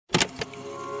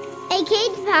A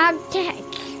kids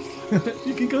podcast.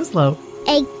 You can go slow.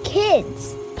 A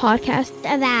kids podcast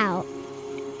about.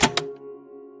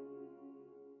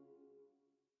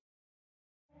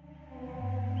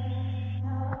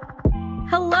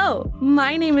 Hello,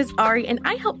 my name is Ari and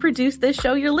I help produce this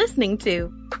show you're listening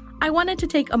to. I wanted to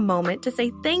take a moment to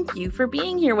say thank you for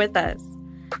being here with us.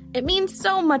 It means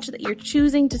so much that you're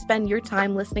choosing to spend your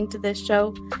time listening to this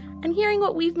show and hearing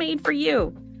what we've made for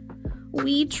you.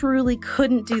 We truly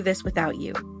couldn't do this without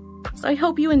you. So I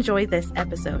hope you enjoy this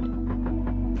episode.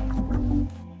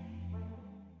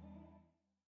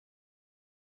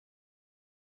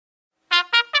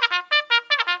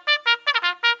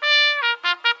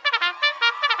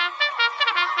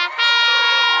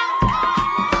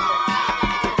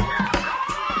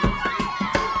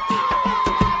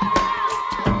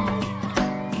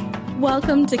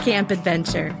 Welcome to Camp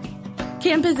Adventure.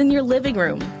 Camp is in your living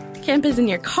room. Camp is in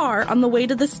your car on the way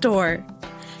to the store.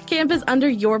 Camp is under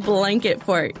your blanket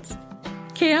fort.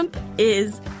 Camp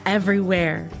is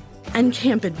everywhere. And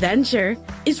Camp Adventure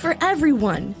is for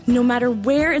everyone, no matter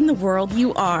where in the world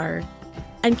you are.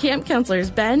 And camp counselors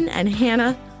Ben and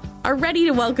Hannah are ready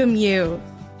to welcome you.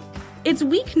 It's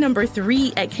week number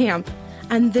 3 at camp,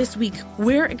 and this week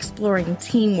we're exploring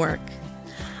teamwork.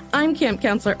 I'm Camp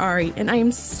Counselor Ari, and I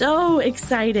am so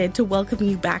excited to welcome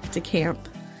you back to camp.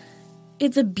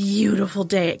 It's a beautiful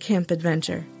day at Camp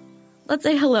Adventure. Let's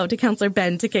say hello to Counselor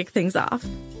Ben to kick things off.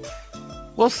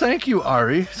 Well, thank you,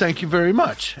 Ari. Thank you very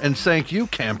much. And thank you,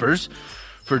 campers,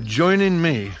 for joining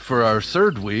me for our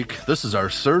 3rd week. This is our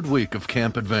 3rd week of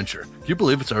Camp Adventure. Can you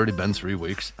believe it's already been 3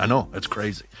 weeks? I know, it's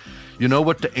crazy. You know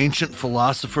what the ancient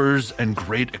philosophers and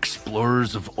great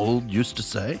explorers of old used to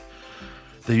say?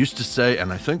 They used to say,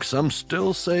 and I think some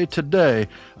still say today,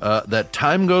 that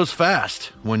time goes fast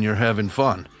when you're having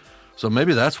fun. So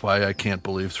maybe that's why I can't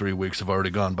believe 3 weeks have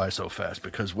already gone by so fast,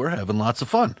 because we're having lots of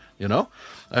fun, you know?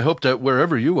 I hope that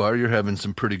wherever you are, you're having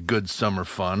some pretty good summer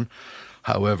fun.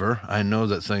 However, I know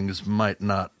that things might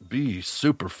not be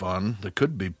super fun. They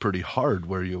could be pretty hard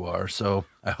where you are, so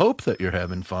I hope that you're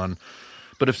having fun.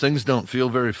 But if things don't feel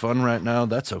very fun right now,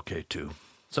 that's okay too.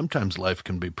 Sometimes life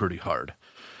can be pretty hard.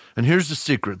 And here's the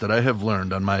secret that I have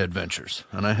learned on my adventures.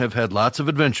 And I have had lots of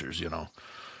adventures, you know.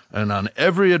 And on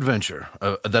every adventure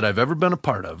that I've ever been a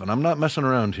part of, and I'm not messing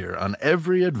around here, on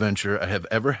every adventure I have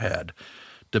ever had,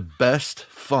 the best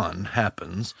fun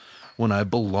happens when I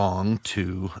belong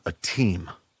to a team.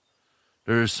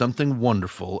 There is something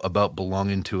wonderful about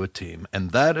belonging to a team,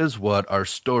 and that is what our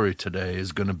story today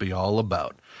is going to be all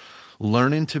about,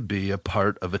 learning to be a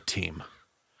part of a team.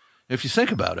 If you think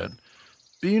about it,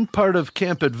 being part of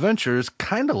Camp Adventure is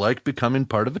kind of like becoming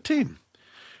part of a team.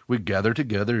 We gather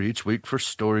together each week for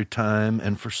story time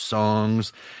and for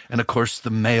songs and, of course, the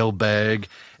mailbag,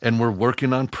 and we're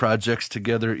working on projects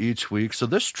together each week. So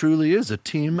this truly is a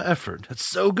team effort. It's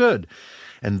so good.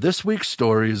 And this week's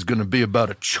story is going to be about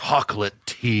a chocolate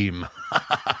team.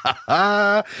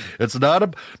 It's not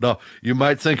a... No, you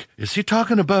might think, is he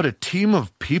talking about a team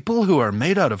of people who are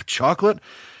made out of chocolate?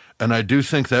 And I do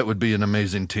think that would be an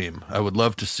amazing team. I would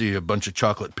love to see a bunch of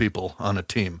chocolate people on a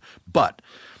team. But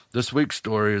this week's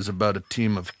story is about a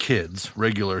team of kids,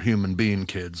 regular human being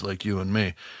kids like you and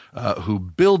me, who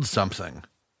build something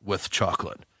with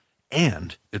chocolate.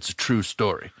 And it's a true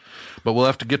story. But we'll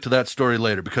have to get to that story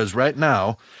later, because right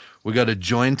now we got to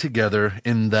join together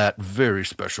in that very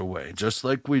special way, just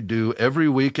like we do every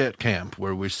week at camp,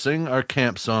 where we sing our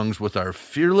camp songs with our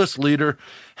fearless leader,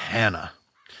 Hannah.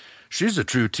 She's a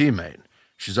true teammate.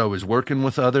 She's always working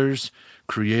with others,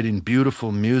 creating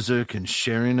beautiful music and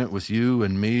sharing it with you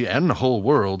and me and the whole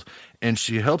world, and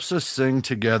she helps us sing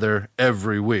together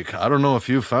every week. I don't know if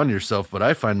you found yourself, but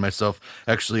I find myself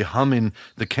actually humming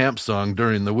the camp song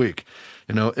during the week.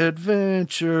 You know,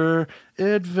 adventure,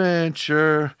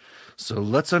 adventure. So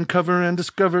let's uncover and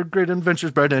discover great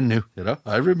adventures, bright and new. You know,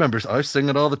 I remember, I sing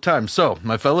it all the time. So,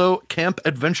 my fellow Camp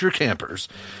Adventure campers,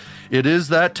 it is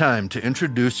that time to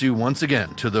introduce you once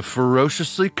again to the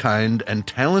ferociously kind and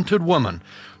talented woman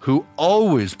who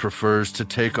always prefers to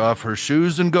take off her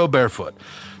shoes and go barefoot.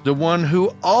 The one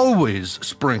who always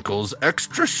sprinkles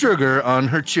extra sugar on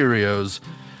her Cheerios.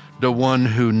 The one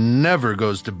who never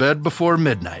goes to bed before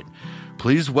midnight.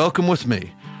 Please welcome with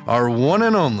me our one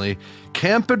and only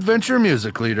Camp Adventure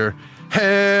music leader,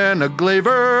 Hannah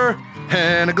Glaver.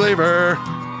 Hannah Glaver.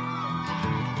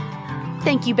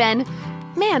 Thank you, Ben.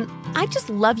 Man, I just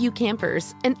love you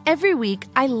campers, and every week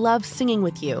I love singing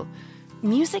with you.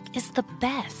 Music is the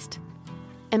best.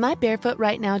 Am I barefoot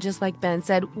right now, just like Ben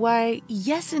said? Why,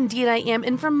 yes, indeed I am.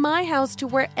 And from my house to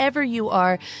wherever you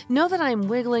are, know that I'm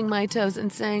wiggling my toes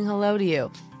and saying hello to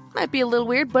you. Might be a little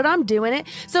weird, but I'm doing it.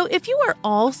 So if you are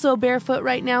also barefoot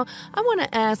right now, I want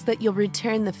to ask that you'll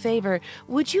return the favor.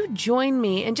 Would you join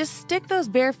me and just stick those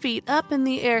bare feet up in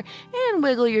the air and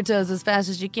wiggle your toes as fast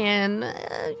as you can?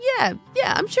 Yeah,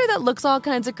 I'm sure that looks all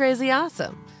kinds of crazy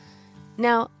awesome.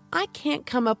 Now, I can't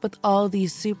come up with all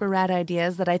these super rad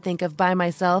ideas that I think of by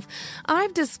myself.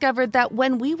 I've discovered that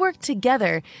when we work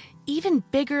together, even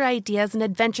bigger ideas and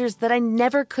adventures that I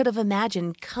never could have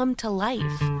imagined come to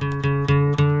life.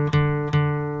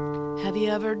 Have you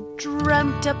ever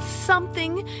dreamt up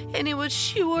something and it was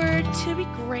sure to be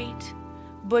great,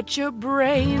 but your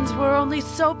brains were only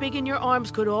so big and your arms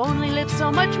could only lift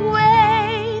so much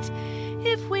weight?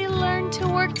 If we learned to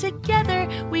work together,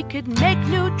 we could make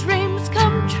new dreams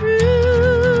come true.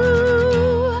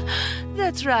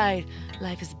 That's right,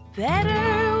 life is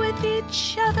better with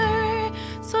each other,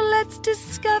 so let's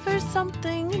discover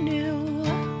something new.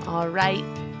 All right,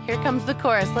 here comes the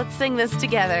chorus. Let's sing this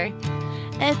together.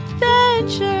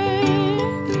 Adventure,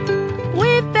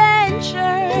 we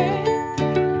venture,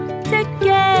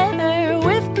 together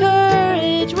with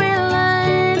courage we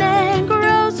learn and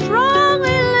grow strong. We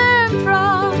learn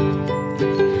from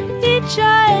each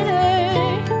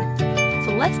other,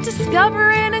 so let's discover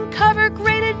and uncover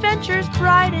great adventures,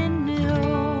 bright and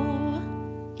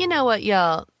new. You know what,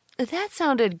 y'all? That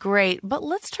sounded great, but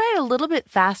let's try it a little bit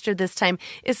faster this time,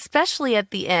 especially at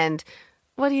the end.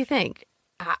 What do you think?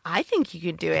 I think you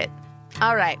could do it.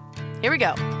 All right, here we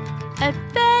go.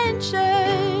 Adventure,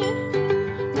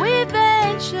 we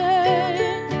venture,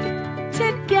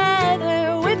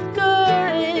 together with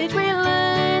courage we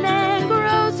learn and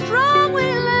grow strong. We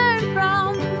learn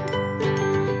from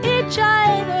each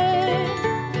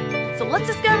other, so let's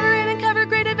discover and uncover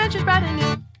great adventures, bright and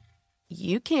new.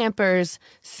 You campers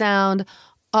sound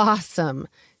awesome.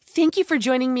 Thank you for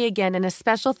joining me again, and a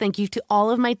special thank you to all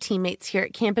of my teammates here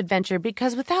at Camp Adventure,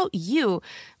 because without you,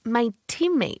 my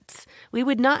teammates, we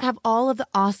would not have all of the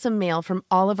awesome mail from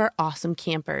all of our awesome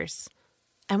campers.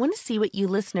 I want to see what you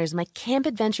listeners, my Camp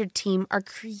Adventure team, are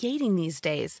creating these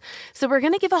days. So we're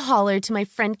going to give a holler to my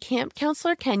friend Camp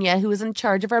Counselor Kenya, who is in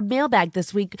charge of our mailbag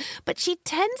this week, but she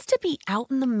tends to be out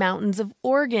in the mountains of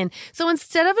Oregon. So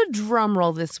instead of a drum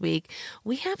roll this week,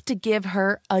 we have to give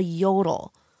her a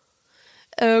yodel.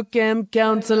 Oh, Camp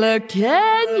Counselor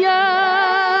Kenya!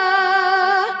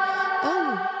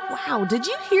 Oh, wow, did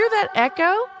you hear that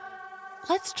echo?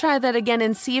 Let's try that again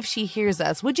and see if she hears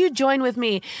us. Would you join with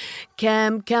me?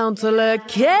 Camp Counselor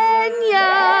Kenya!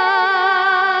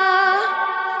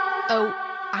 Oh,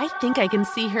 I think I can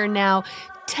see her now.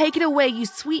 Take it away, you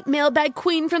sweet mailbag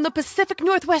queen from the Pacific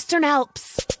Northwestern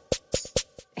Alps.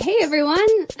 Hey everyone,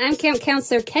 I'm Camp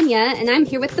Counselor Kenya, and I'm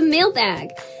here with the mailbag.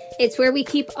 It's where we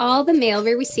keep all the mail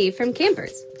we receive from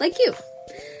campers, like you.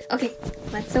 Okay,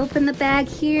 let's open the bag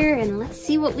here and let's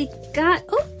see what we got.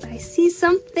 Oh, I see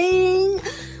something.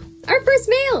 Our first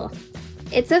mail.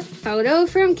 It's a photo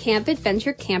from Camp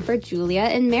Adventure camper Julia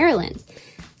in Maryland.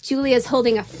 Julia's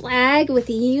holding a flag with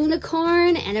a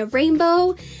unicorn and a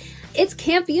rainbow. It's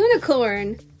Camp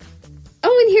Unicorn.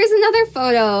 Oh, and here's another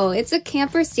photo. It's a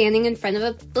camper standing in front of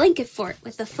a blanket fort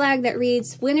with a flag that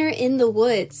reads, "Winter in the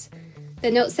Woods."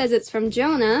 The note says it's from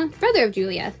Jonah, brother of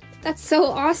Julia. That's so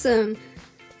awesome.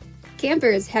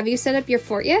 Campers, have you set up your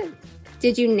fort yet?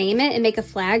 Did you name it and make a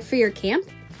flag for your camp?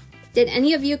 Did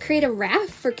any of you create a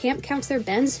raft for Camp Counselor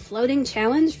Ben's floating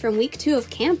challenge from week 2 of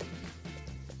camp?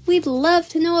 We'd love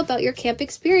to know about your camp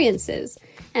experiences,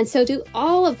 and so do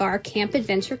all of our Camp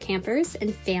Adventure campers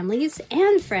and families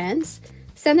and friends.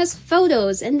 Send us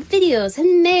photos and videos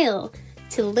and mail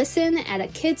to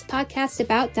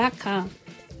listen@akidspodcastabout.com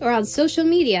or on social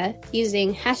media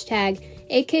using hashtag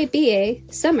AKBA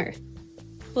Summer.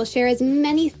 We'll share as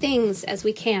many things as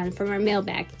we can from our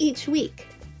mailbag each week.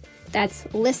 That's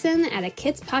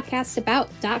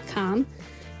listen@akidspodcastabout.com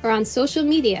or on social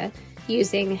media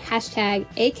using hashtag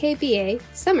AKBA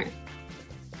Summer.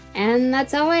 And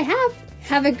that's all I have.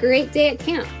 Have a great day at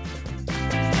camp.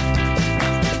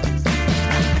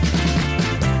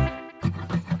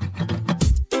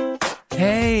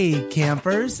 Hey,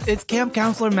 campers. It's Camp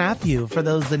Counselor Matthew, for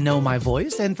those that know my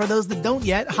voice, and for those that don't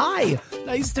yet, hi.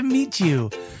 Nice to meet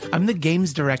you. I'm the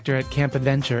games director at Camp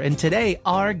Adventure, and today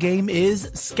our game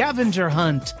is Scavenger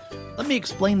Hunt. Let me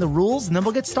explain the rules, and then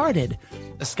we'll get started.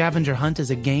 A scavenger hunt is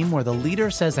a game where the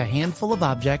leader says a handful of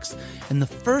objects, and the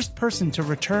first person to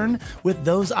return with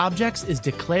those objects is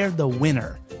declared the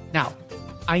winner. Now,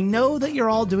 I know that you're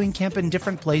all doing camp in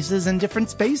different places and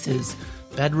different spaces.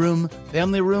 Bedroom,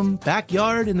 family room,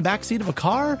 backyard, in the backseat of a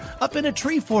car, up in a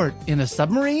tree fort, in a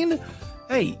submarine.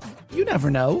 Hey, you never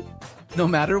know. No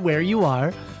matter where you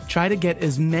are, try to get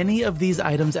as many of these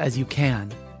items as you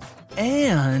can.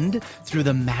 And through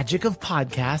the magic of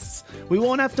podcasts, we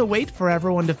won't have to wait for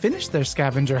everyone to finish their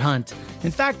scavenger hunt.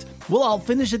 In fact, we'll all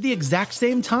finish at the exact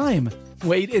same time.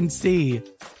 Wait and see.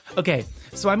 Okay,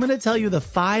 so I'm going to tell you the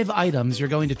 5 items you're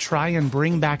going to try and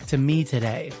bring back to me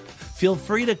today. Feel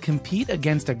free to compete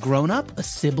against a grown-up, a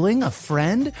sibling, a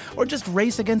friend, or just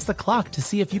race against the clock to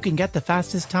see if you can get the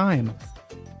fastest time.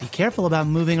 Be careful about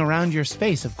moving around your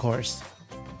space, of course.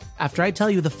 After I tell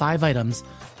you the 5 items,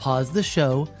 pause the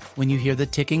show when you hear the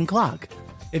ticking clock.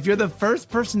 If you're the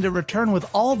first person to return with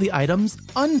all the items,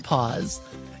 unpause.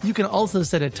 You can also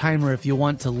set a timer if you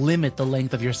want to limit the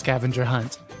length of your scavenger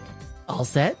hunt. All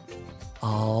set?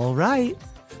 All right.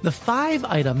 The 5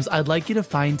 items I'd like you to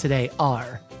find today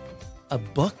are a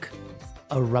book,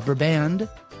 a rubber band,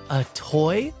 a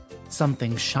toy,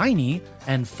 something shiny,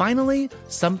 and finally,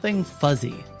 something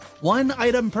fuzzy. 1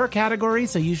 item per category,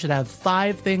 so you should have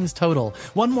 5 things total.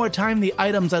 One more time, the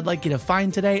items I'd like you to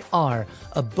find today are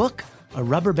a book, a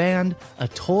rubber band, a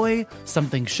toy,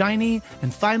 something shiny,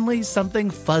 and finally,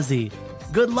 something fuzzy.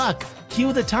 Good luck.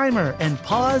 Cue the timer and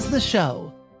pause the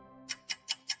show.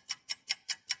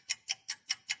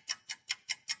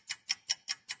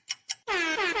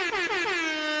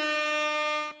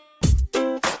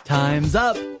 Time's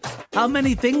up. How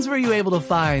many things were you able to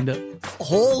find?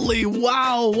 Holy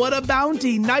wow, what a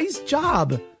bounty. Nice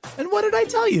job. And what did I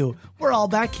tell you? We're all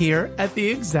back here at the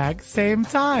exact same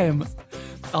time.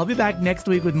 I'll be back next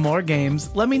week with more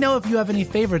games. Let me know if you have any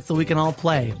favorites that we can all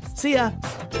play. See ya.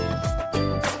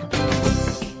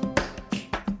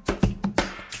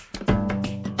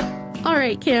 All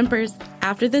right, campers.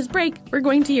 After this break, we're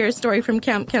going to hear a story from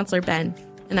Camp Counselor Ben.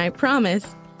 And I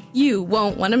promise, you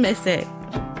won't want to miss it.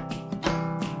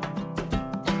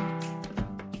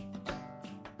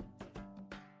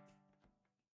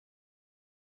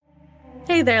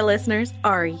 Hey there, listeners.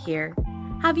 Ari here.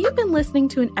 Have you been listening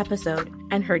to an episode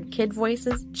and heard kid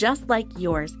voices just like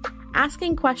yours,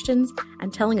 asking questions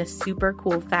and telling us super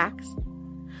cool facts?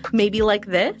 Maybe like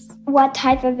this? What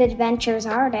type of adventures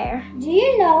are there? Do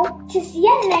you know, to see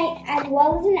at night as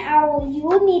well as an owl, you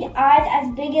would need eyes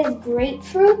as big as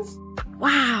grapefruits?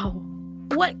 Wow!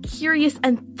 What curious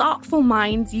and thoughtful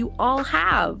minds you all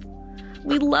have.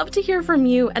 We'd love to hear from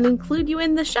you and include you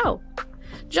in the show.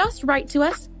 Just write to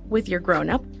us with your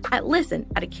grown-up at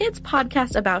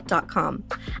listen@akidspodcastabout.com,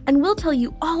 and we'll tell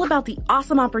you all about the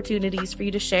awesome opportunities for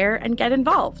you to share and get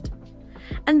involved.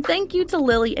 And thank you to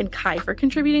Lily and Kai for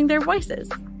contributing their voices.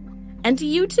 And to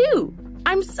you too!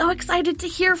 I'm so excited to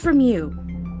hear from you!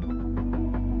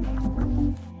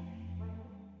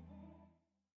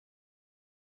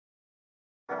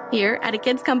 Here at A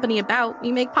Kids Company About,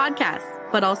 we make podcasts,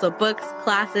 but also books,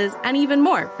 classes, and even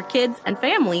more for kids and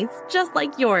families just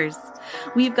like yours.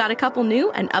 We've got a couple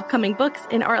new and upcoming books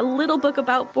in our Little Book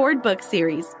About Board book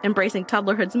series, embracing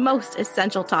toddlerhood's most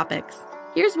essential topics.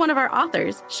 Here's one of our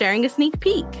authors sharing a sneak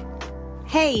peek.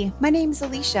 Hey, my name's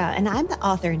Alicia, and I'm the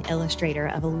author and illustrator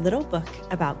of A Little Book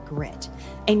About Grit,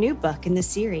 a new book in the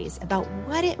series about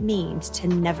what it means to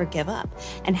never give up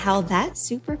and how that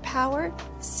superpower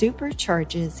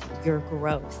supercharges your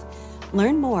growth.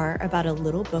 Learn more about A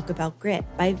Little Book About Grit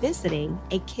by visiting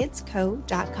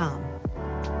akidsco.com.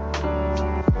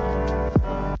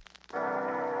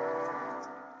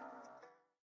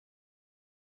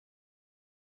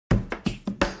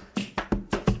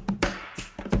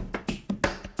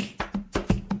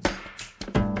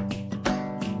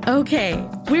 Okay,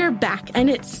 we're back and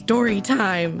it's story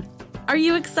time. Are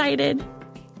you excited?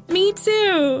 Me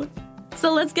too!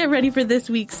 So let's get ready for this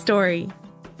week's story.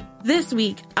 This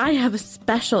week, I have a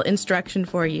special instruction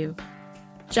for you.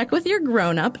 Check with your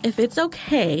grown-up if it's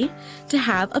okay to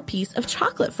have a piece of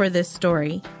chocolate for this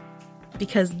story.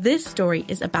 Because this story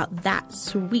is about that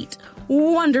sweet,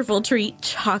 wonderful treat,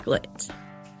 chocolate.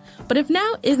 But if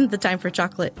now isn't the time for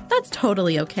chocolate, that's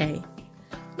totally okay.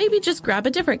 Maybe just grab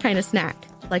a different kind of snack,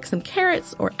 like some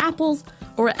carrots or apples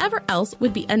or whatever else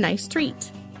would be a nice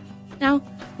treat. Now,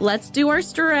 let's do our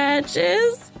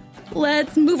stretches.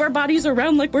 Let's move our bodies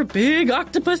around like we're big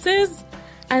octopuses.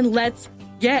 And let's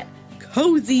get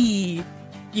cozy.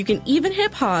 You can even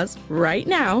hit pause right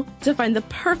now to find the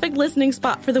perfect listening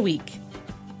spot for the week.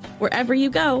 Wherever you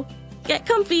go, get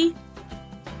comfy.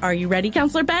 Are you ready,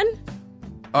 Counselor Ben?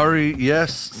 Ari,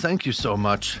 yes, thank you so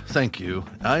much. Thank you.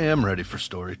 I am ready for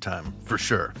story time, for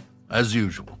sure, as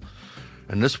usual.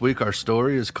 And this week our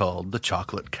story is called The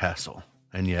Chocolate Castle.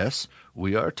 And yes,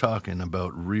 we are talking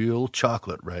about real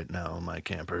chocolate right now, my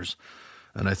campers.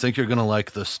 And I think you're going to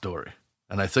like this story.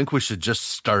 And I think we should just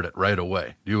start it right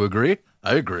away. Do you agree?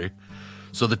 I agree.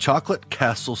 So the Chocolate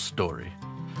Castle story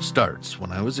starts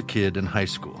when I was a kid in high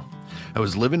school. I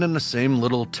was living in the same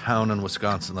little town in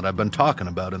Wisconsin that I've been talking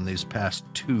about in these past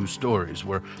 2 stories,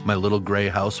 where my little gray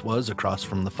house was across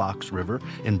from the Fox River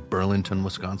in Burlington,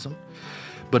 Wisconsin.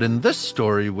 But in this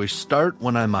story, we start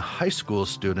when I'm a high school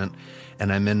student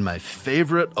and I'm in my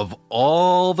favorite of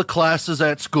all the classes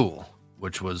at school,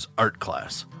 which was art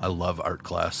class. I love art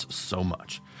class so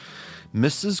much.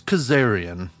 Mrs.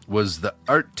 Kazarian was the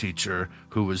art teacher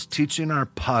who was teaching our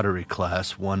pottery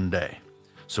class one day.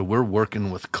 So we're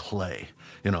working with clay.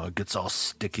 You know, it gets all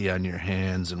sticky on your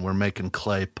hands, and we're making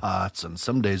clay pots, and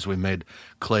some days we made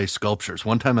clay sculptures.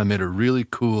 One time I made a really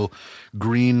cool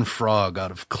green frog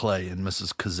out of clay in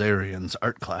Mrs. Kazarian's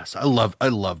art class. I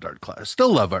loved art class.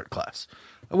 Still love art class.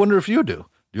 I wonder if you do.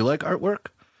 Do you like artwork?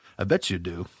 I bet you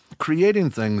do.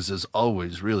 Creating things is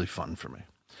always really fun for me.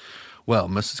 Well,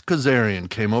 Mrs. Kazarian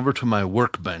came over to my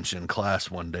workbench in class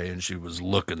one day, and she was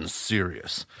looking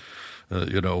serious.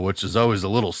 Which is always a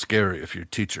little scary if your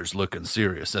teacher's looking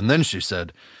serious. And then she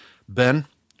said, "Ben,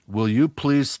 will you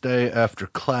please stay after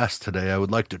class today? I would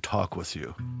like to talk with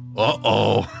you."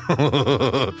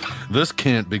 Uh-oh. This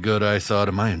can't be good, I thought.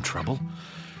 Am I in trouble?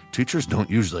 Teachers don't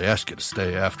usually ask you to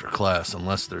stay after class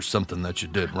unless there's something that you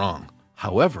did wrong.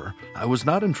 However, I was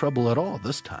not in trouble at all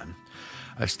this time.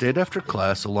 I stayed after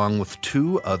class along with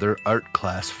 2 other art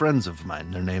class friends of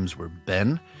mine. Their names were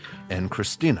Ben and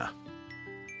Christina.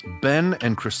 "Ben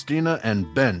and Christina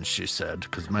and Ben," she said,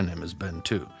 because my name is Ben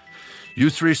too.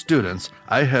 "You 3 students,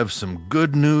 I have some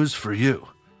good news for you."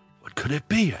 What could it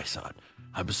be, I thought.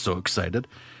 I was so excited.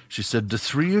 She said, "The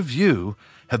 3 of you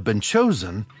have been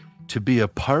chosen to be a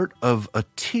part of a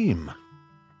team."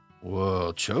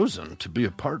 Well, chosen to be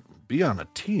on a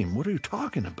team? What are you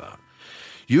talking about?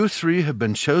 "You 3 have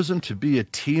been chosen to be a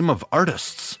team of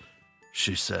artists,"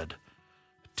 she said.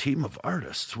 Team of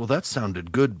artists. Well, that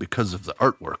sounded good because of the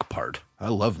artwork part. I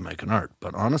love making art,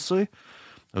 but honestly,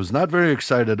 I was not very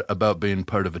excited about being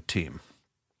part of a team.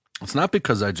 It's not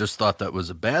because I just thought that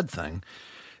was a bad thing.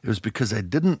 It was because I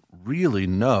didn't really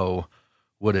know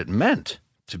what it meant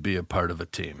to be a part of a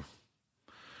team.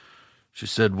 She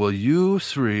said, "Well, you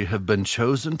 3 have been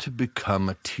chosen to become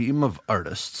a team of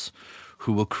artists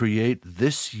who will create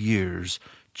this year's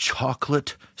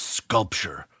chocolate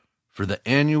sculpture for the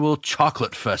annual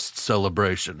Chocolate Fest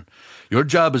celebration. Your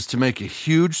job is to make a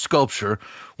huge sculpture,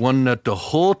 one that the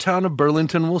whole town of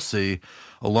Burlington will see,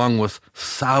 along with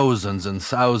thousands and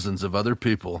thousands of other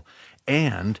people,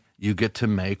 and you get to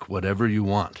make whatever you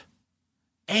want.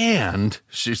 And,"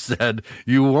 she said,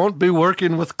 "you won't be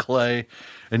working with clay,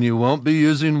 and you won't be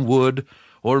using wood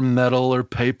or metal or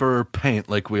paper or paint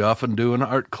like we often do in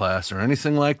art class or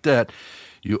anything like that.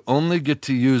 You only get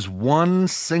to use one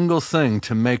single thing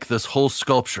to make this whole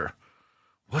sculpture."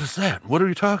 "What is that? What are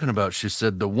you talking about?" she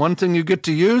said. "The one thing you get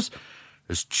to use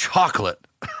is chocolate."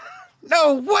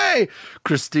 "No way!"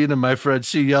 Christina, my friend,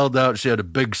 she yelled out. She had a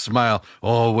big smile.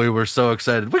 Oh, we were so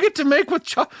excited. We get to make with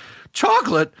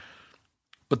chocolate?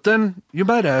 But then you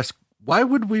might ask, why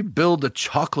would we build a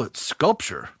chocolate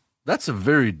sculpture? That's a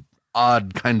very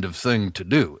odd kind of thing to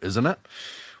do, isn't it?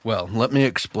 Well, let me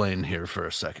explain here for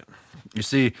a second. You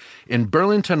see, in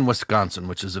Burlington, Wisconsin,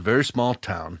 which is a very small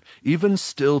town, even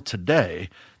still today,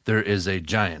 there is a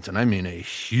giant, and I mean a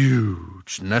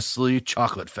huge Nestle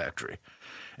chocolate factory.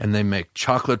 And they make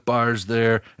chocolate bars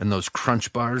there, and those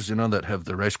crunch bars, that have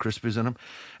the Rice Krispies in them.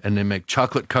 And they make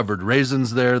chocolate-covered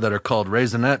raisins there that are called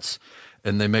Raisinets.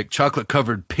 And they make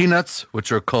chocolate-covered peanuts,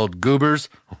 which are called Goobers.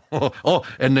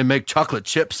 And they make chocolate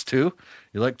chips, too.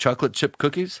 You like chocolate chip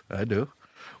cookies? I do.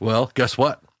 Well, guess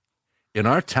what? In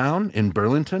our town, in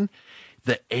Burlington,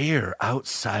 the air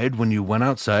outside, when you went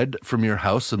outside from your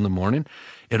house in the morning,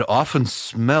 it often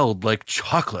smelled like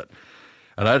chocolate.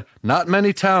 And not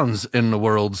many towns in the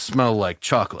world smell like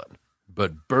chocolate,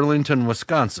 but Burlington,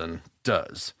 Wisconsin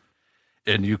does.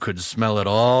 And you could smell it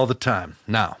all the time.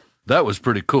 Now, that was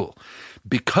pretty cool.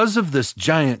 Because of this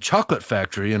giant chocolate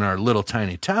factory in our little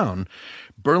tiny town,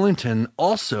 Burlington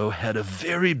also had a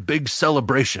very big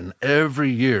celebration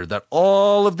every year that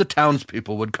all of the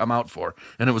townspeople would come out for,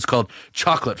 and it was called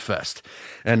Chocolate Fest.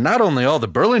 And not only all the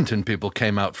Burlington people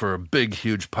came out for a big,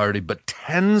 huge party, but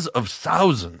tens of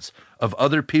thousands of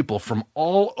other people from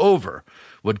all over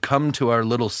would come to our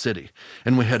little city.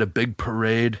 And we had a big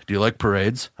parade. Do you like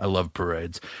parades? I love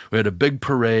parades. We had a big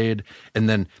parade, and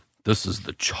then This is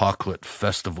the chocolate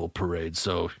festival parade,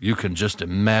 so you can just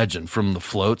imagine from the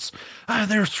floats,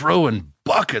 they're throwing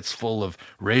buckets full of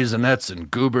Raisinets and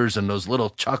Goobers and those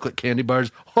little chocolate candy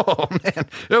bars. Oh, man,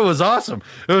 it was awesome.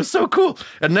 It was so cool.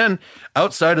 And then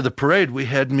outside of the parade, we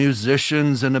had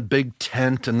musicians in a big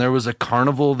tent, and there was a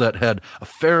carnival that had a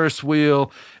Ferris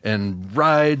wheel and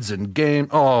rides and games.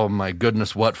 Oh, my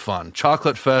goodness, what fun.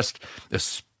 Chocolate Fest,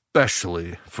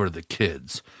 especially for the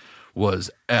kids,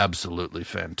 was absolutely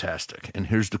fantastic. And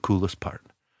here's the coolest part.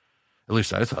 At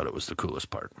least I thought it was the coolest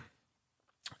part.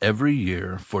 Every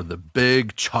year for the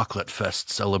big Chocolate Fest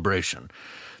celebration,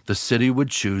 the city would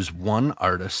choose one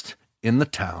artist in the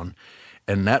town,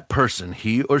 and that person,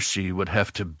 he or she, would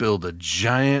have to build a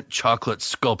giant chocolate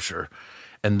sculpture.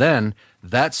 And then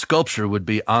that sculpture would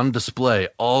be on display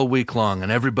all week long,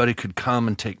 and everybody could come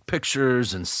and take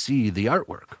pictures and see the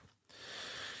artwork.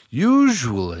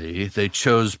 Usually, they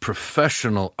chose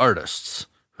professional artists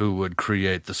who would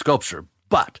create the sculpture,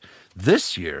 but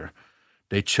this year,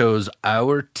 they chose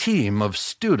our team of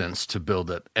students to build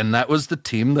it, and that was the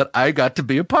team that I got to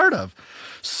be a part of.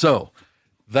 So,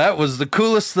 that was the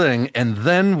coolest thing, and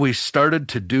then we started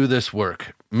to do this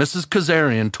work. Mrs.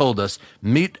 Kazarian told us,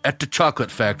 meet at the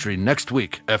chocolate factory next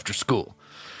week after school.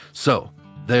 So,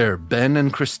 there, Ben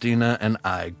and Christina and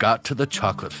I got to the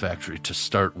chocolate factory to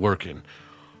start working.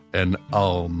 And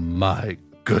oh my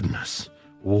goodness,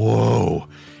 whoa,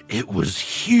 it was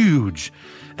huge.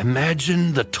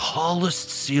 Imagine the tallest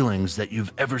ceilings that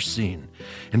you've ever seen.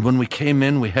 And when we came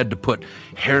in, we had to put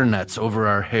hair nets over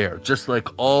our hair, just like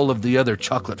all of the other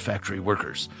chocolate factory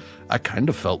workers. I kind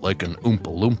of felt like an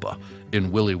Oompa Loompa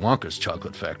in Willy Wonka's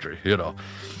chocolate factory, you know.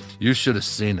 You should have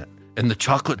seen it. And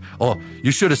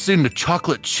you should have seen the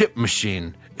chocolate chip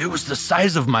machine. It was the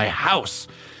size of my house.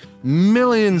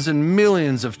 Millions and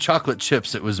millions of chocolate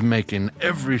chips it was making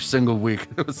every single week.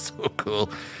 It was so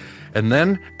cool. And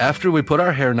then after we put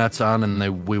our hairnets on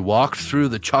and we walked through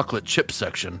the chocolate chip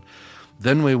section,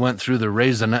 then we went through the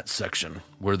Raisinette section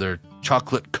where they're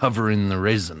chocolate covering the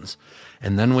raisins.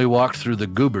 And then we walked through the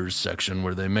Goobers section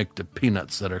where they make the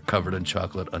peanuts that are covered in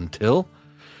chocolate until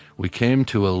we came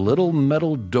to a little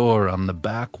metal door on the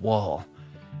back wall,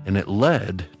 and it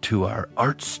led to our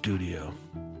art studio.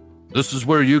 This is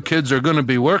where you kids are going to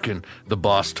be working, the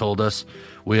boss told us.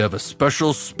 We have a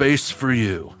special space for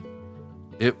you.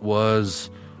 It was,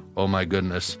 oh my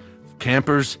goodness,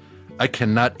 campers, I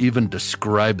cannot even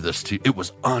describe this to you. It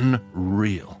was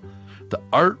unreal. The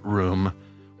art room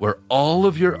where all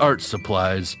of your art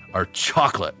supplies are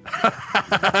chocolate.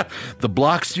 The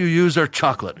blocks you use are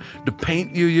chocolate. The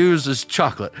paint you use is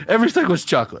chocolate. Everything was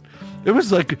chocolate. It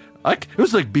was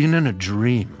like being in a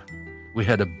dream. We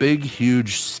had a big,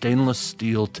 huge stainless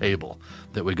steel table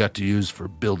that we got to use for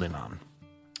building on.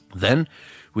 Then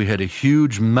we had a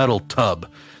huge metal tub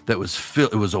that was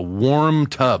filled. It was a warm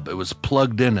tub. It was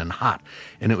plugged in and hot,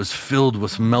 and it was filled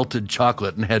with melted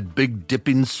chocolate and had big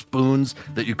dipping spoons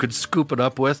that you could scoop it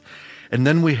up with. And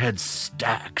then we had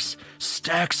stacks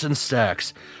and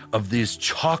stacks of these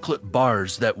chocolate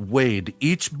bars that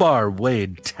each bar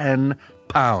weighed 10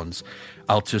 pounds.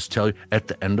 I'll just tell you, at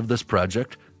the end of this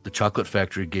project, the chocolate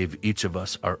factory gave each of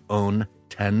us our own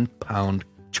 10-pound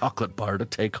chocolate bar to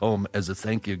take home as a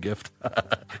thank you gift.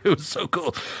 It was so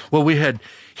cool. Well, we had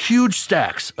huge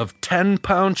stacks of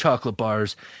 10-pound chocolate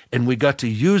bars, and we got to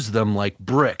use them like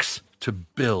bricks to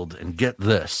build. And get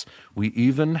this, we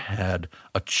even had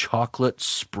a chocolate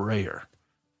sprayer.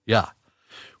 Yeah,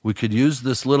 we could use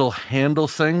this little handle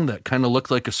thing that kind of looked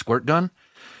like a squirt gun,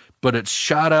 but it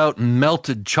shot out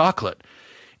melted chocolate.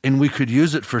 And we could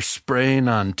use it for spraying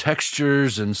on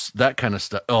textures and that kind of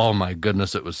stuff. Oh, my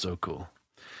goodness, it was so cool.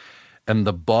 And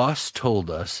the boss told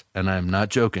us, and I'm not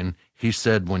joking, he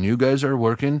said, when you guys are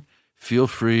working, feel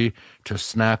free to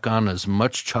snack on as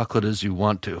much chocolate as you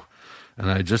want to. And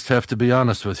I just have to be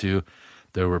honest with you,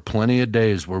 there were plenty of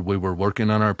days where we were working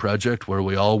on our project where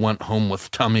we all went home with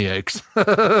tummy aches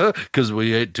because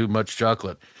we ate too much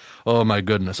chocolate. Oh, my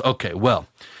goodness. Okay, well,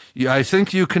 yeah, I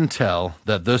think you can tell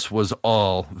that this was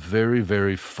all very,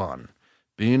 very fun.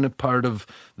 Being a part of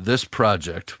this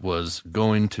project was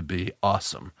going to be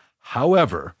awesome.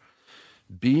 However,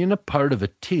 being a part of a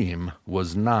team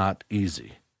was not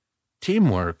easy.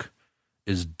 Teamwork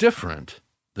is different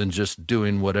than just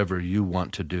doing whatever you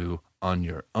want to do on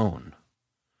your own.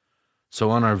 So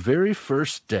on our very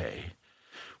first day,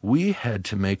 we had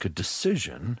to make a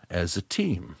decision as a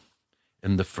team.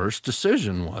 And the first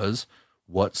decision was,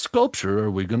 what sculpture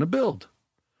are we going to build?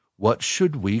 What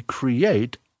should we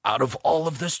create out of all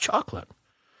of this chocolate?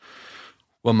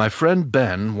 Well, my friend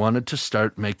Ben wanted to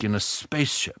start making a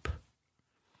spaceship.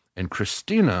 And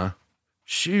Christina,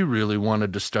 she really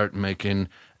wanted to start making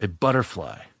a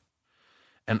butterfly.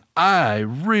 And I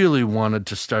really wanted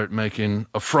to start making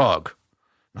a frog.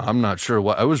 Now, I'm not sure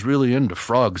why. I was really into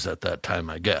frogs at that time,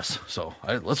 I guess. So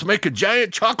let's make a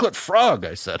giant chocolate frog,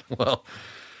 I said. Well,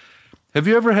 have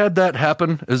you ever had that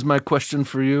happen, is my question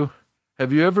for you?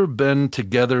 Have you ever been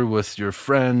together with your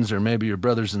friends or maybe your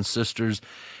brothers and sisters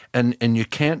and you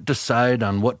can't decide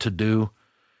on what to do?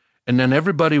 And then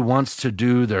everybody wants to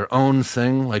do their own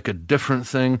thing, like a different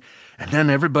thing. And then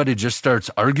everybody just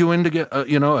starts arguing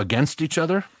against each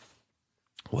other?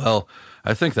 Well,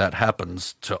 I think that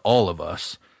happens to all of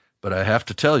us. But I have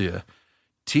to tell you,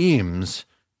 teams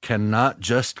cannot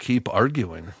just keep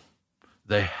arguing.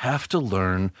 They have to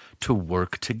learn to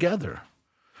work together,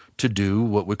 to do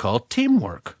what we call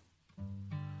teamwork.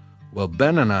 Well,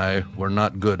 Ben and I were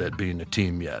not good at being a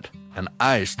team yet, and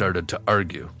I started to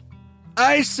argue.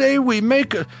 I say we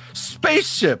make a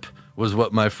spaceship, was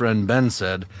what my friend Ben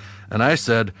said. And I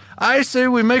said, I say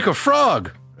we make a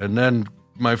frog. And then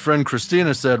my friend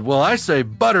Christina said, well, I say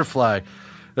butterfly.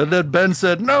 And then Ben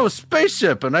said, no,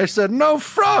 spaceship. And I said, no,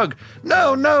 frog.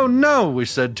 No, no, no, we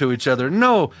said to each other.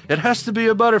 No, it has to be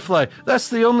a butterfly. That's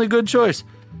the only good choice.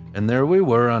 And there we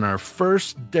were on our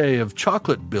first day of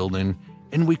chocolate building,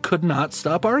 and we could not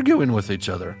stop arguing with each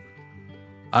other.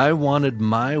 I wanted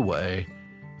my way,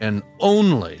 and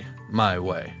only my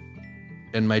way.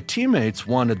 And my teammates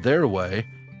wanted their way,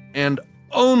 and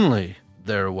only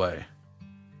their way.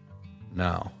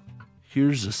 Now,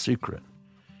 here's a secret.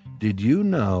 Did you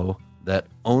know that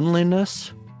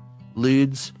onlyness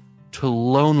leads to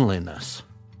loneliness?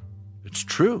 It's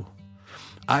true.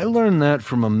 I learned that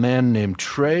from a man named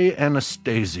Trey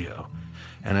Anastasio,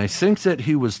 and I think that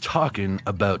he was talking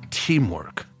about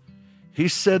teamwork. He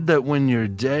said that when your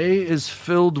day is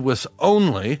filled with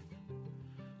only,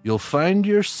 you'll find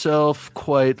yourself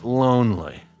quite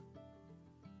lonely.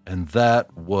 And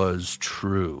that was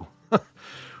true.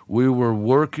 We were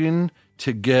working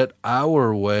to get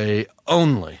our way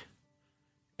only.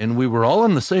 And we were all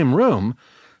in the same room,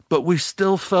 but we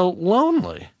still felt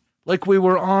lonely, like we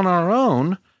were on our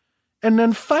own, and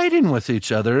then fighting with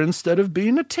each other instead of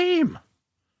being a team.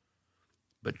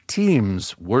 But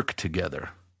teams work together.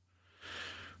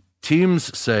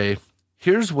 Teams say,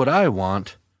 here's what I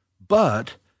want,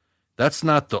 but that's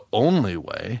not the only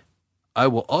way. I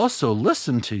will also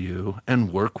listen to you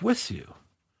and work with you.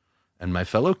 And my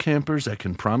fellow campers, I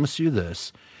can promise you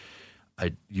this,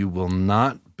 you will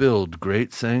not build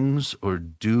great things or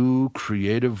do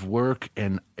creative work,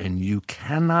 and you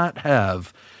cannot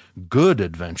have good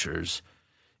adventures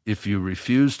if you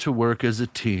refuse to work as a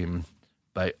team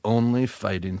by only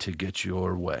fighting to get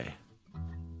your way.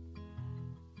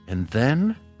 And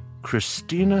then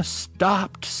Christina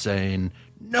stopped saying,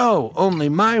 no, only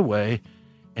my way,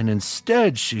 and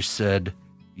instead she said,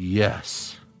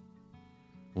 yes.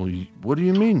 Well, what do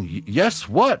you mean? Yes,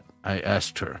 what? I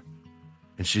asked her.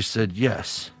 And she said,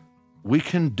 yes, we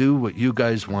can do what you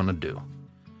guys want to do.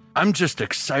 I'm just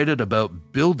excited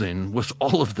about building with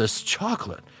all of this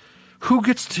chocolate. Who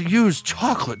gets to use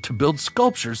chocolate to build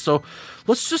sculptures? So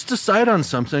let's just decide on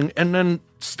something and then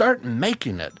start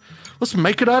making it. Let's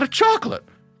make it out of chocolate.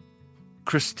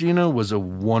 Christina was a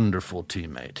wonderful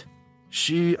teammate.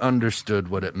 She understood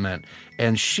what it meant,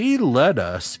 and she led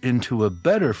us into a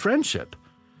better friendship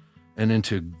and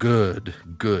into good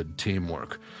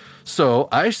teamwork. So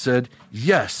I said,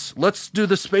 yes, let's do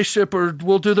the spaceship or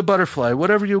we'll do the butterfly,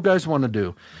 whatever you guys want to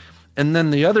do. And then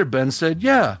the other Ben said,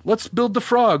 yeah, let's build the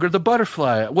frog or the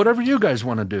butterfly, whatever you guys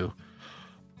want to do.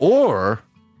 Or,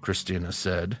 Christina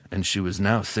said, and she was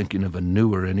now thinking of a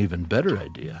newer and even better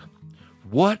idea,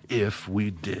 what if we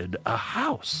did a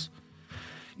house?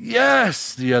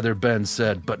 Yes, the other Ben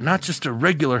said, but not just a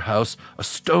regular house, a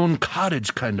stone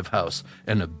cottage kind of house,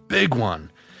 and a big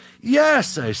one.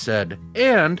 Yes, I said,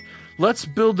 and let's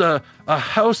build a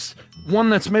house, one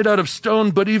that's made out of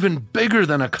stone, but even bigger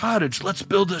than a cottage. Let's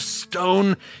build a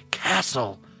stone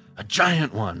castle, a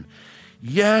giant one.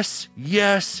 Yes,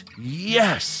 yes,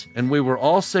 yes. And we were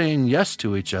all saying yes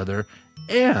to each other,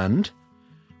 and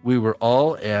we were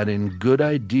all adding good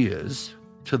ideas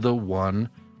to the one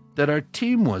that our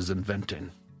team was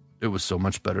inventing. It was so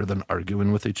much better than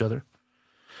arguing with each other.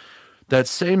 That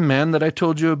same man that I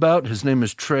told you about, his name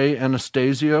is Trey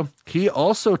Anastasio, he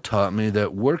also taught me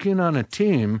that working on a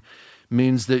team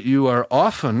means that you are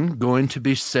often going to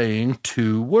be saying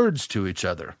two words to each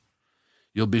other.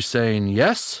 You'll be saying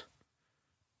yes,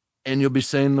 and you'll be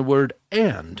saying the word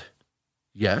and.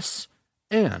 Yes,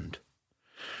 and.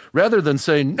 Rather than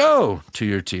saying no to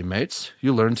your teammates,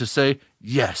 you learn to say,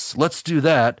 yes, let's do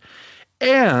that,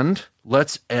 and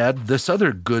let's add this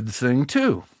other good thing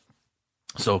too.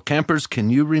 So, campers, can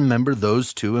you remember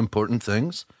those two important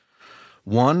things?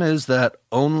 One is that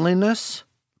onlyness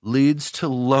leads to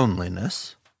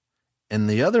loneliness, and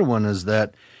the other one is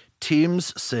that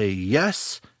teams say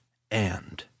yes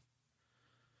and.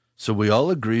 So we all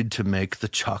agreed to make the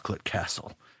chocolate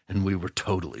castle, and we were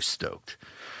totally stoked.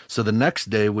 So the next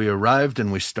day we arrived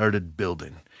and we started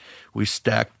building. We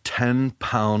stacked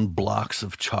 10-pound blocks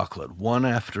of chocolate, one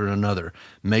after another,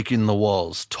 making the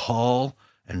walls tall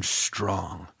and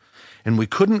strong. And we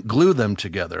couldn't glue them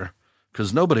together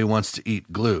because nobody wants to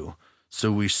eat glue. So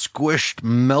we squished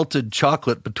melted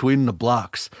chocolate between the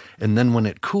blocks, and then when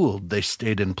it cooled, they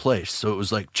stayed in place. So it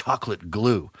was like chocolate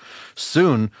glue.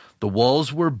 Soon, the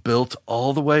walls were built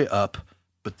all the way up,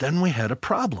 but then we had a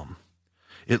problem.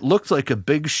 It looked like a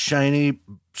big, shiny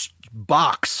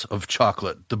box of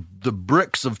chocolate. The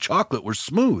bricks of chocolate were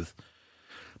smooth.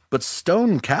 But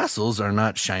stone castles are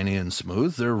not shiny and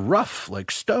smooth. They're rough like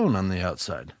stone on the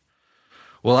outside.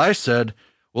 Well, I said,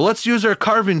 well, let's use our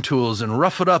carving tools and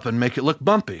rough it up and make it look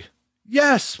bumpy.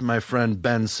 Yes, my friend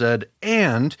Ben said,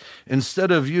 and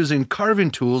instead of using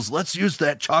carving tools, let's use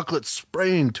that chocolate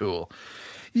spraying tool.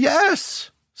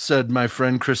 Yes, said my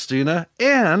friend Christina,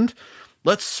 and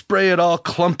let's spray it all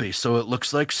clumpy so it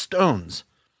looks like stones.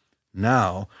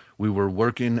 Now we were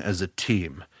working as a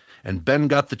team, and Ben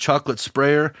got the chocolate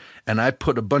sprayer, and I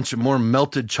put a bunch of more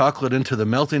melted chocolate into the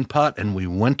melting pot, and we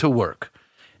went to work.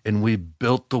 And we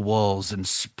built the walls and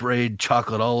sprayed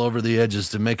chocolate all over the edges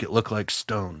to make it look like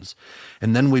stones.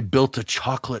 And then we built a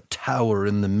chocolate tower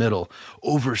in the middle,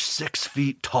 over 6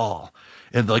 feet tall,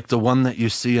 and like the one that you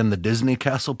see in the Disney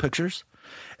castle pictures.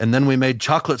 And then we made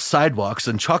chocolate sidewalks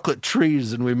and chocolate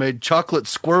trees, and we made chocolate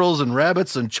squirrels and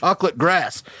rabbits and chocolate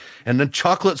grass, and then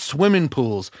chocolate swimming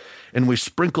pools. And we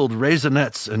sprinkled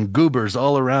raisinets and goobers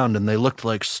all around, and they looked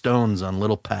like stones on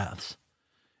little paths.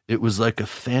 It was like a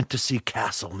fantasy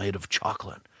castle made of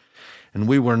chocolate. And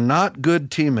we were not good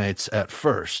teammates at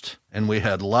first, and we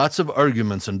had lots of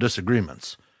arguments and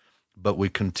disagreements. But we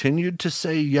continued to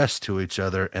say yes to each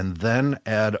other and then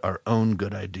add our own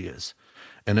good ideas.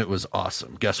 And it was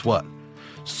awesome. Guess what?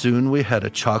 Soon we had a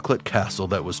chocolate castle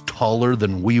that was taller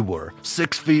than we were,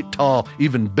 6 feet tall,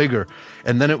 even bigger.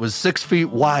 And then it was 6 feet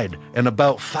wide and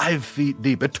about 5 feet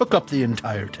deep. It took up the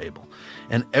entire table.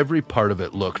 And every part of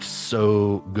it looked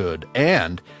so good.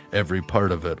 And every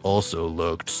part of it also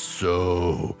looked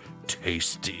so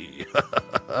tasty.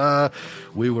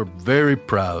 We were very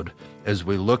proud as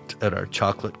we looked at our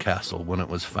chocolate castle when it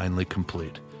was finally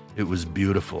complete. It was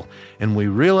beautiful. And we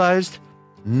realized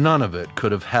none of it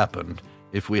could have happened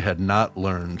if we had not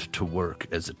learned to work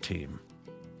as a team.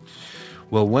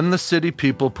 Well, when the city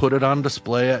people put it on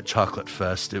display at Chocolate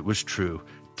Fest, it was true.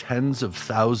 Tens of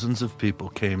thousands of people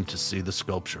came to see the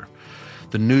sculpture.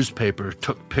 The newspaper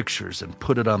took pictures and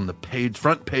put it on the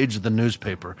front page of the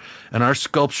newspaper, and our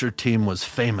sculpture team was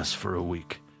famous for a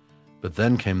week. But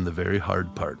then came the very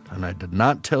hard part, and I did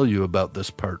not tell you about this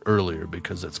part earlier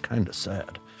because it's kind of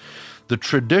sad. The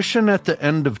tradition at the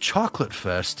end of Chocolate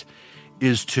Fest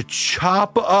is to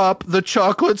chop up the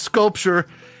chocolate sculpture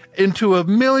into a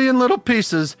million little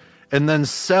pieces and then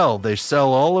sell. They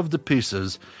sell all of the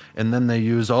pieces, and then they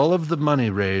use all of the money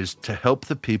raised to help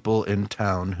the people in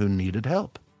town who needed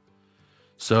help.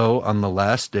 So on the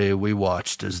last day, we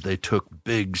watched as they took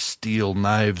big steel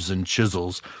knives and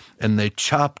chisels, and they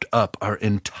chopped up our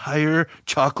entire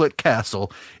chocolate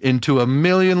castle into a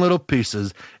million little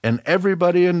pieces, and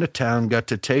everybody in the town got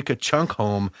to take a chunk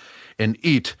home and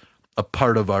eat a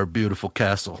part of our beautiful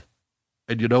castle.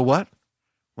 And you know what?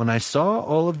 When I saw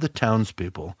all of the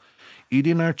townspeople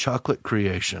eating our chocolate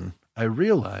creation, I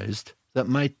realized that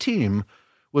my team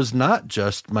was not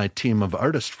just my team of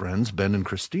artist friends, Ben and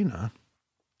Christina.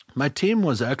 My team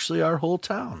was actually our whole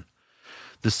town.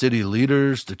 The city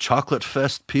leaders, the Chocolate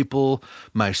Fest people,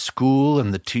 my school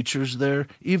and the teachers there,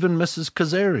 even Mrs.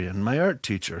 Kazarian, my art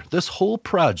teacher. This whole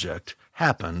project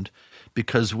happened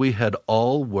because we had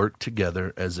all worked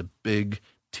together as a big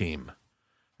team.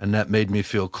 And that made me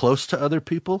feel close to other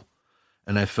people,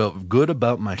 and I felt good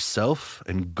about myself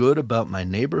and good about my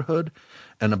neighborhood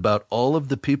and about all of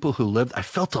the people who lived. I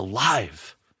felt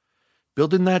alive.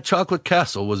 Building that chocolate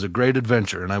castle was a great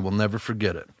adventure, and I will never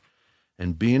forget it.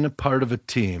 And being a part of a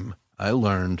team, I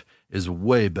learned, is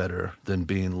way better than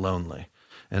being lonely.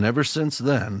 And ever since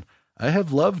then, I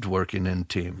have loved working in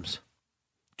teams.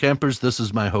 Campers, this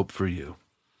is my hope for you.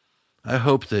 I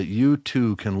hope that you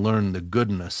too can learn the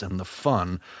goodness and the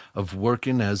fun of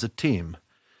working as a team,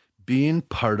 being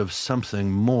part of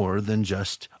something more than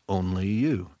just only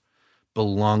you,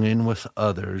 belonging with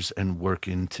others and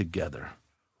working together.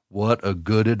 What a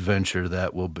good adventure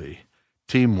that will be.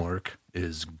 Teamwork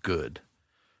is good.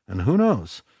 And who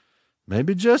knows,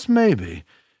 maybe, just maybe,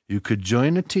 you could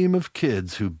join a team of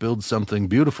kids who build something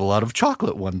beautiful out of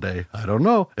chocolate one day. I don't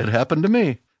know. It happened to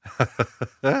me.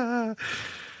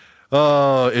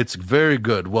 Oh, it's very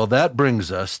good. Well, that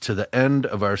brings us to the end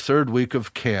of our third week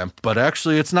of camp, but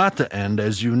actually it's not the end.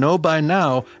 As you know by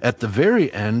now, at the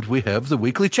very end, we have the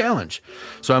weekly challenge.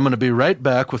 So I'm going to be right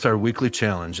back with our weekly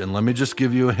challenge, and let me just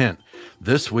give you a hint.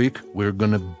 This week, we're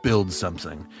going to build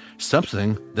something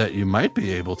that you might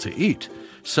be able to eat,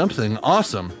 something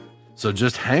awesome. So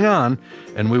just hang on,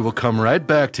 and we will come right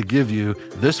back to give you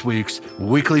this week's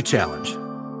weekly challenge.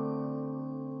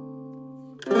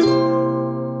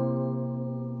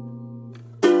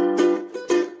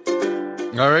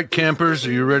 All right, campers,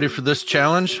 are you ready for this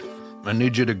challenge? I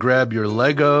need you to grab your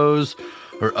Legos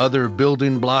or other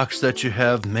building blocks that you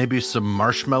have, maybe some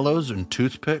marshmallows and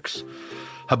toothpicks.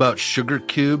 How about sugar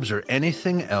cubes or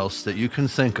anything else that you can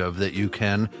think of that you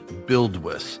can build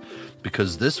with?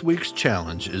 Because this week's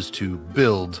challenge is to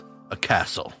build a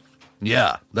castle.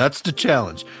 Yeah, that's the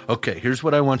challenge. Okay, here's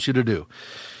what I want you to do.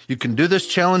 You can do this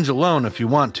challenge alone if you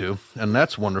want to, and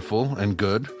that's wonderful and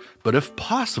good. But if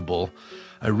possible,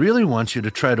 I really want you to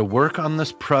try to work on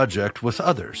this project with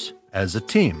others as a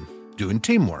team, doing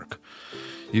teamwork.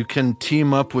 You can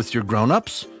team up with your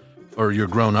grown-ups or your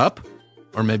grown-up,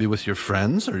 or maybe with your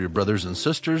friends or your brothers and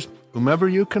sisters, whomever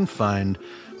you can find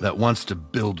that wants to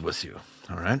build with you,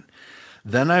 all right?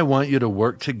 Then I want you to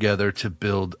work together to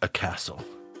build a castle.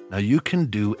 Now, you can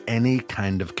do any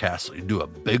kind of castle. You do a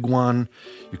big one.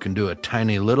 You can do a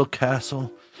tiny little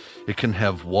castle. It can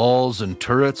have walls and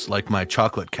turrets like my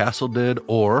chocolate castle did,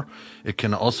 or it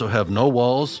can also have no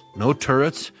walls, no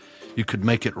turrets. You could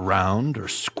make it round or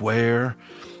square.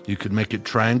 You could make it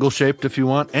triangle-shaped if you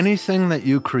want. Anything that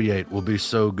you create will be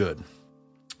so good.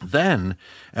 Then,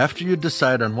 after you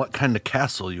decide on what kind of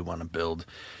castle you want to build,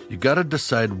 you got to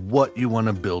decide what you want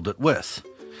to build it with.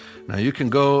 Now, you can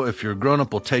go, if your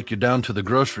grown-up will take you down to the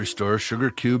grocery store,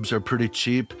 sugar cubes are pretty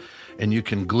cheap, and you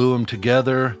can glue them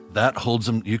together. That holds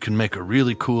them. You can make a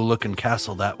really cool-looking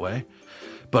castle that way.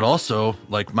 But also,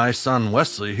 like my son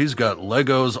Wesley, he's got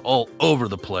Legos all over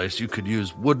the place. You could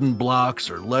use wooden blocks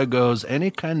or Legos,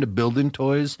 any kind of building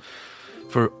toys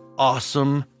for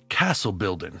awesome castle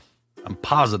building. I'm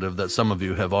positive that some of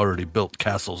you have already built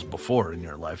castles before in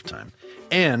your lifetime.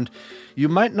 And you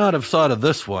might not have thought of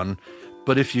this one,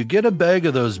 but if you get a bag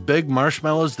of those big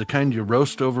marshmallows, the kind you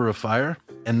roast over a fire,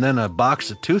 and then a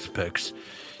box of toothpicks,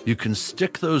 you can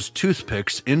stick those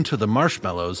toothpicks into the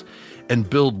marshmallows and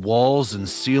build walls and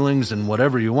ceilings and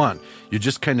whatever you want. You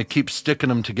just kind of keep sticking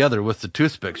them together with the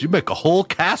toothpicks. You make a whole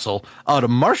castle out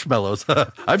of marshmallows.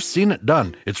 I've seen it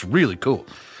done. It's really cool.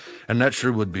 And that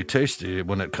sure would be tasty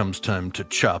when it comes time to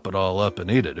chop it all up and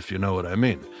eat it, if you know what I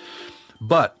mean.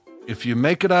 But if you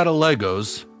make it out of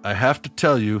Legos, I have to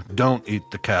tell you, don't eat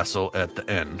the castle at the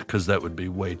end, because that would be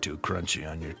way too crunchy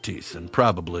on your teeth and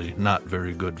probably not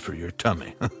very good for your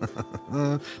tummy.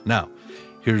 Now,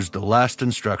 here's the last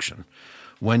instruction.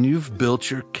 When you've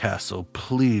built your castle,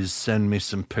 please send me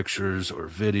some pictures or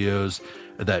videos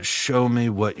that show me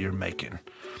what you're making.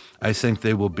 I think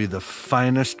they will be the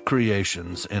finest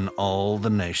creations in all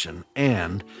the nation,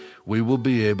 and we will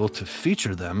be able to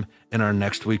feature them in our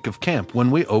next week of camp when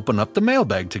we open up the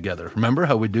mailbag together. Remember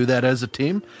how we do that as a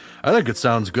team? I think it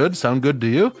sounds good. Sound good to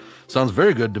you? Sounds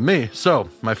very good to me. So,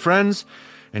 my friends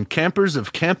and campers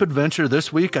of Camp Adventure,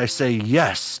 this week I say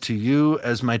yes to you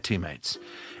as my teammates.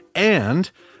 And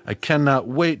I cannot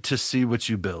wait to see what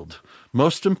you build.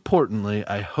 Most importantly,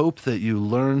 I hope that you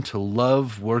learn to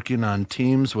love working on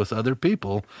teams with other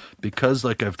people because,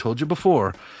 like I've told you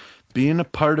before, being a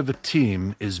part of a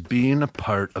team is being a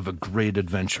part of a great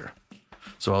adventure.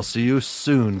 So I'll see you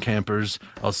soon, campers.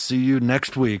 I'll see you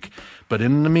next week. But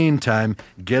in the meantime,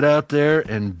 get out there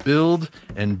and build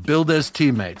as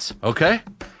teammates, okay?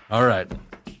 All right.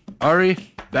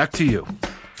 Ari, back to you.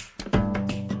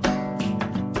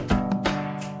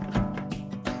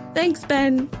 Thanks,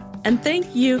 Ben. And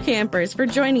thank you, campers, for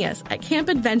joining us at Camp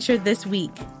Adventure this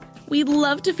week. We'd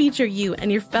love to feature you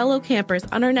and your fellow campers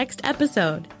on our next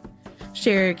episode.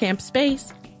 Share your camp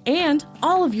space and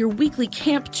all of your weekly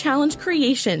camp challenge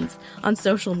creations on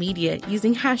social media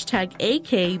using hashtag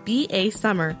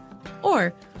AKBASummer,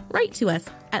 or write to us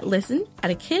at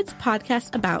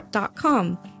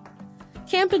listen@akidspodcastabout.com.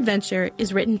 Camp Adventure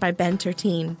is written by Ben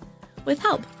Tertine, with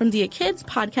help from the A Kids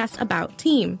Podcast About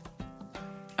team.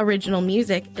 Original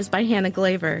music is by Hannah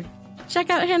Glaver.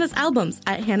 Check out Hannah's albums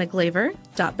at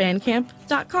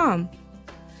hannahglaver.bandcamp.com.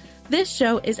 This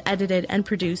show is edited and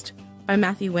produced by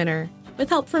Matthew Winner, with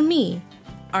help from me,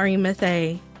 Ari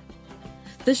Mathey.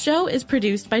 The show is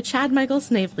produced by Chad Michael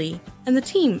Snavely and the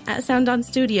team at Sound On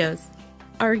Studios.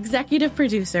 Our executive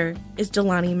producer is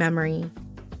Jelani Memory.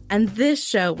 And this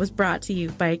show was brought to you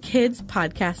by a kids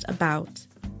podcast about.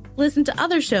 Listen to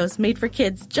other shows made for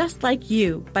kids just like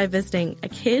you by visiting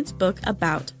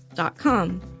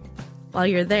akidsbookabout.com. While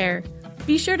you're there,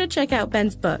 be sure to check out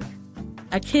Ben's book,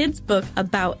 A Kid's Book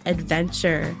About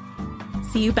Adventure.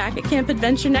 See you back at Camp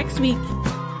Adventure next week.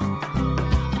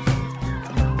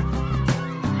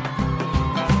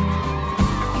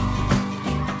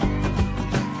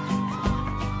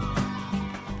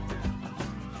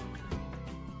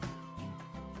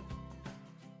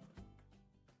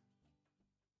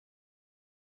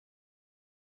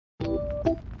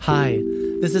 Hi,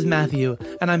 this is Matthew,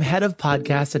 and I'm head of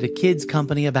podcasts at a kids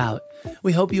company about.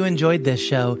 We hope you enjoyed this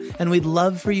show, and we'd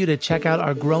love for you to check out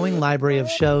our growing library of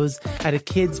shows at a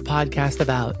kids podcast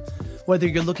about. Whether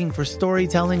you're looking for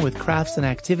storytelling with crafts and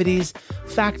activities,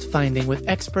 fact-finding with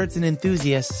experts and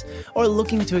enthusiasts, or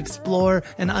looking to explore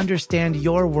and understand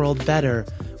your world better,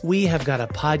 we have got a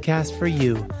podcast for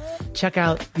you. Check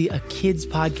out the A Kids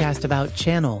Podcast About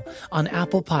channel on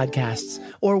Apple Podcasts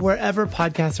or wherever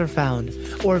podcasts are found,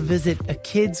 or visit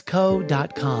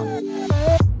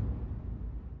akidsco.com.